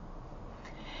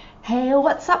Hey,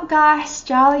 what's up guys?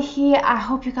 Charlie here. I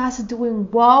hope you guys are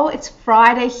doing well. It's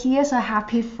Friday here, so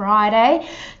happy Friday.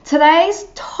 Today's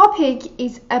topic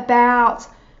is about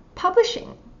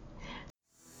publishing.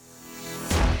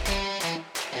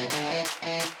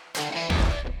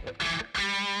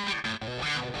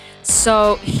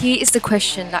 So here is the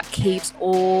question that keeps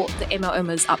all the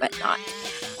MLMers up at night.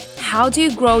 How do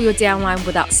you grow your downline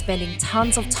without spending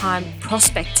tons of time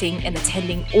prospecting and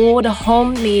attending all the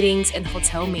home meetings and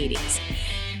hotel meetings?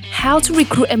 How to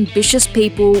recruit ambitious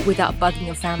people without bugging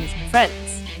your families and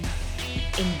friends?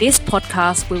 In this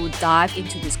podcast, we will dive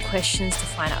into these questions to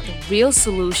find out the real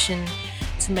solution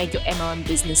to make your MLM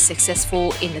business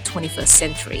successful in the 21st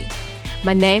century.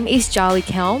 My name is Charlie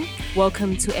Kelm.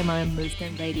 Welcome to MLM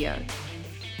Movement Radio.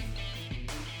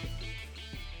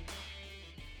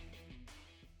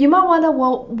 You might wonder,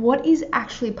 well, what is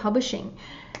actually publishing?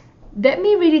 Let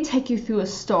me really take you through a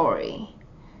story.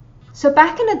 So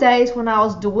back in the days when I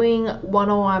was doing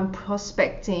one-on-one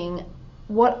prospecting,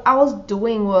 what I was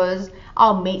doing was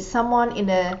I'll meet someone in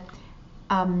a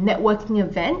networking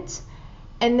event,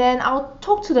 and then I'll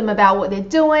talk to them about what they're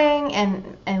doing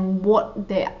and what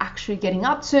they're actually getting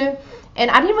up to.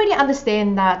 And I didn't really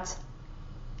understand that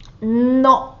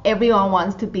not everyone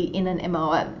wants to be in an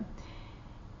MLM.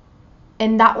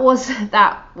 And that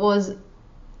was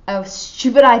a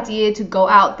stupid idea to go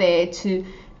out there to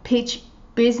pitch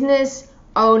business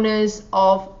owners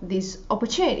of this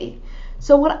opportunity.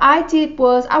 So what I did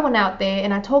was I went out there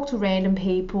and I talked to random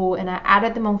people and I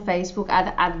added them on Facebook. I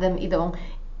added them either on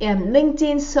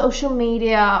LinkedIn, social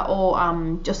media,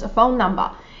 or just a phone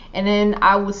number. And then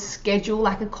I would schedule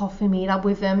like a coffee meetup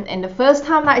with them. And the first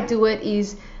time that I do it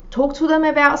is talk to them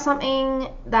about something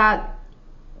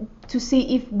to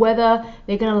see if whether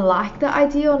they're gonna like the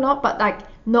idea or not, but like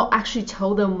not actually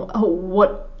tell them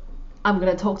what I'm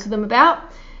gonna talk to them about.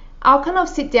 I'll kind of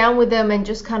sit down with them and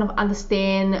just kind of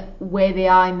understand where they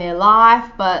are in their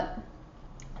life. But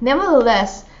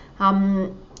nevertheless,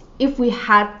 if we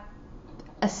had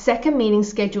a second meeting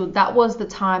scheduled, that was the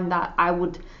time that I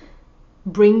would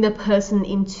bring the person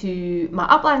into my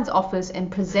upline's office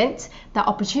and present that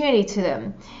opportunity to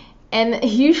them. And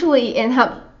usually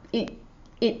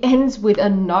it ends with a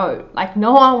no. Like,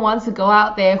 no one wants to go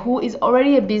out there who is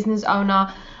already a business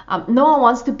owner. No one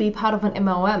wants to be part of an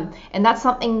MLM. And that's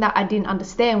something that I didn't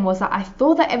understand, was that I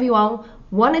thought that everyone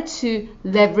wanted to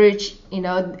leverage,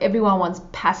 everyone wants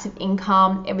passive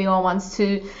income, everyone wants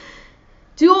to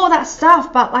do all that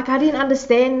stuff. But like, I didn't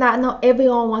understand that not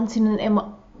everyone wants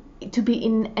to be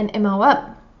in an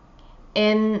MLM.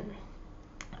 And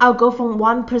I'll go from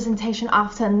one presentation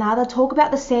after another, talk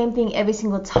about the same thing every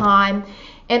single time.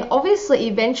 And obviously,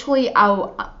 eventually,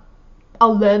 I'll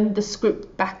learn the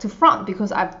script back to front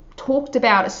because I've talked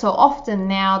about it so often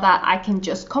now that I can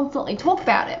just confidently talk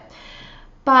about it.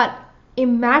 But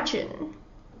imagine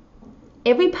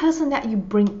every person that you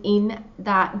bring in,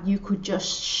 that you could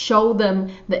just show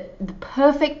them the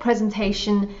perfect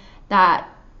presentation, that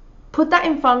put that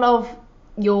in front of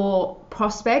your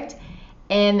prospect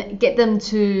and get them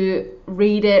to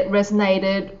read it, resonate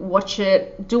it, watch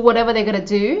it, do whatever they're gonna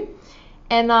do.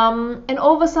 And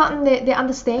all of a sudden they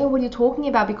understand what you're talking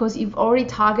about, because you've already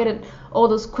targeted all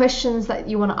those questions that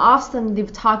you want to ask them. They've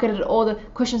targeted all the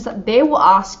questions that they will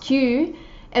ask you,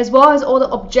 as well as all the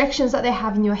objections that they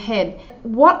have in your head.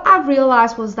 What I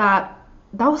realized was that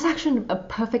was actually a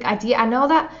perfect idea. I know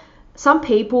that some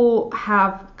people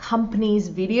have companies'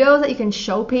 videos that you can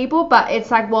show people, but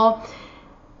it's like, well,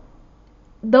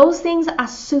 those things are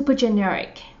super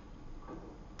generic,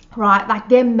 right? Like,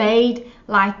 they're made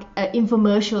like an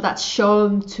infomercial that's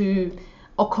shown to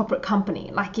a corporate company,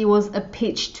 like it was a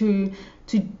pitch to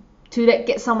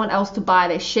get someone else to buy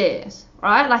their shares,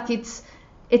 right? Like,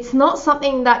 it's not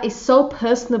something that is so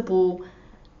personable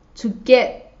to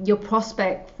get your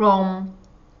prospect from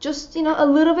just a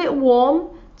little bit warm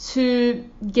to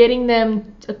getting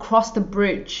them across the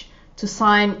bridge to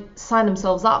sign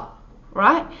themselves up,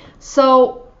 right?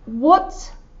 So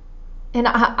and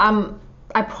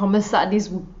I promise that this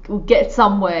will get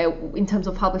somewhere in terms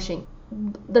of publishing.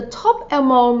 The top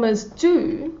MLMers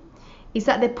do is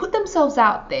that they put themselves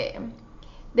out there.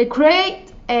 They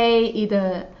create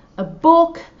either a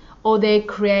book, or they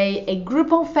create a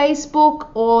group on Facebook,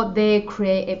 or they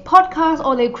create a podcast,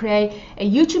 or they create a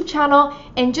YouTube channel,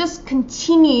 and just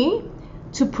continue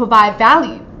to provide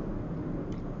value.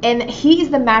 And here is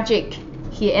the magic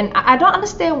here, and I don't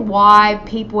understand why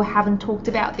people haven't talked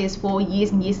about this for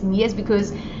years and years and years,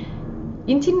 because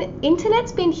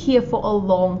internet's been here for a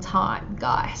long time,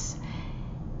 guys.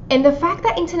 And the fact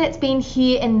that internet's been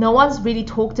here and no one's really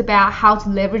talked about how to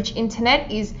leverage internet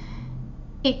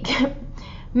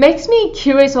makes me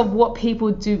curious of what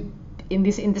people do in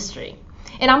this industry.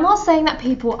 And I'm not saying that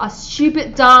people are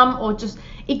stupid, dumb, or just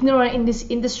ignorant in this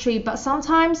industry, but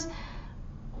sometimes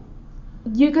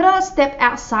you gotta step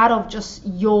outside of just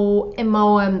your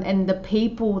MLM and the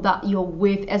people that you're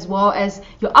with, as well as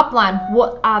your upline.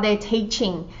 What are they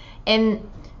teaching? And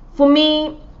for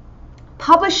me,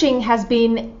 publishing has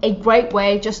been a great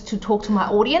way just to talk to my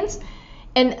audience,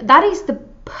 and that is the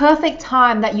perfect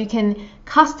time that you can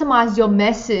customize your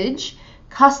message,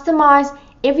 customize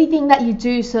everything that you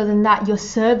do, so then that you're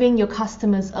serving your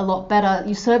customers a lot better,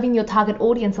 you're serving your target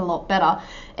audience a lot better.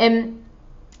 And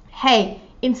hey,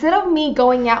 instead of me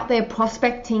going out there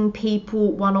prospecting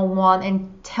people one-on-one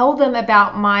and tell them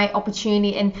about my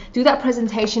opportunity and do that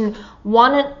presentation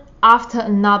one after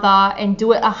another and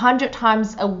do it 100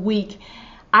 times a week,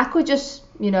 I could just,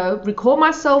 record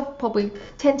myself probably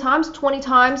 10 times, 20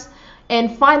 times,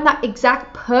 and find that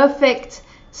exact perfect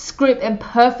script and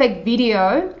perfect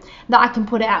video that I can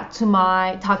put out to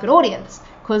my target audience,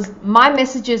 because my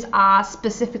messages are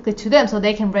specifically to them, so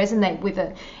they can resonate with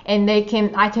it, and I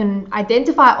can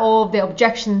identify all of their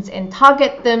objections and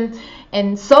target them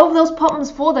and solve those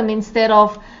problems for them, instead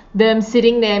of them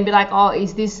sitting there and be like, oh,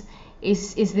 is this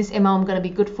MLM going to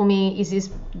be good for me? Is this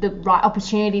the right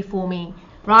opportunity for me?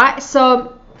 Right?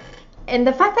 So, and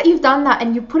the fact that you've done that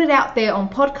and you put it out there on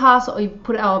podcasts, or you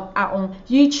put it out on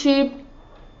YouTube,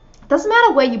 doesn't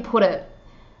matter where you put it,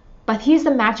 but here's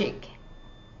the magic.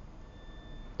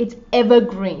 It's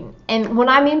evergreen. And what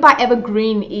I mean by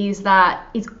evergreen is that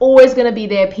it's always going to be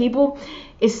there. People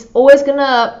is always going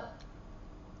to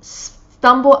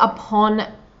stumble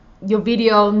upon your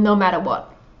video no matter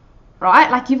what, right?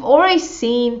 Like, you've already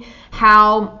seen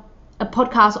how a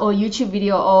podcast or a YouTube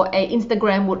video or an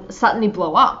Instagram would suddenly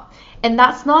blow up. And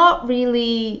that's not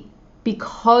really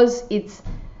because it's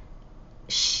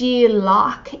sheer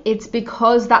luck. It's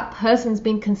because that person's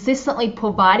been consistently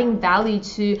providing value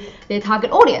to their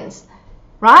target audience,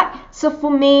 right? So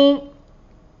for me,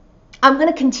 I'm going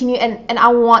to continue, and I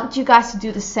want you guys to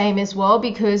do the same as well,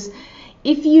 because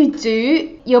if you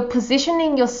do, you're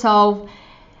positioning yourself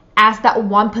as that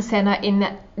 1%er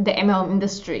in the MLM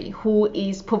industry who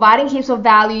is providing heaps of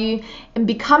value and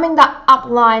becoming that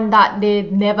upline that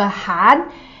they've never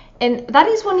had. And that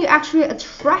is when you actually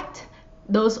attract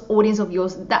those audience of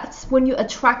yours. That's when you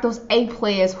attract those A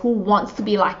players who wants to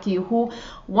be like you, who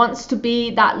wants to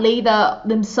be that leader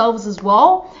themselves as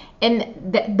well. And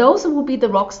those will be the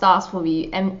rock stars for you.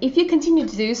 And if you continue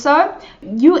to do so,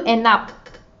 you end up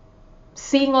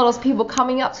seeing all those people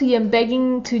coming up to you and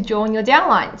begging to join your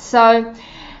downline. So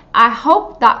I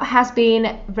hope that has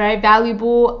been very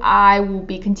valuable. I will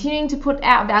be continuing to put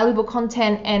out valuable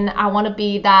content, and I want to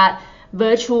be that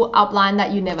virtual upline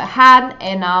that you never had.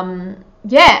 And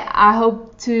I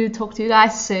hope to talk to you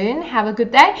guys soon. Have a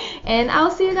good day, and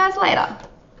I'll see you guys later.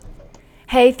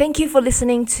 Hey, thank you for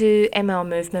listening to ML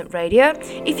Movement Radio.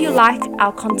 If you liked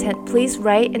our content, please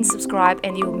rate and subscribe,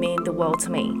 and it will mean the world to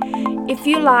me. If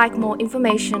you like more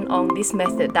information on this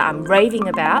method that I'm raving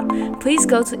about, please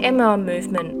go to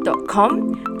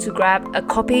mlmmovement.com to grab a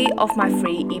copy of my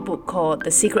free ebook called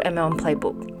The Secret MLM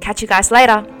Playbook. Catch you guys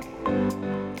later.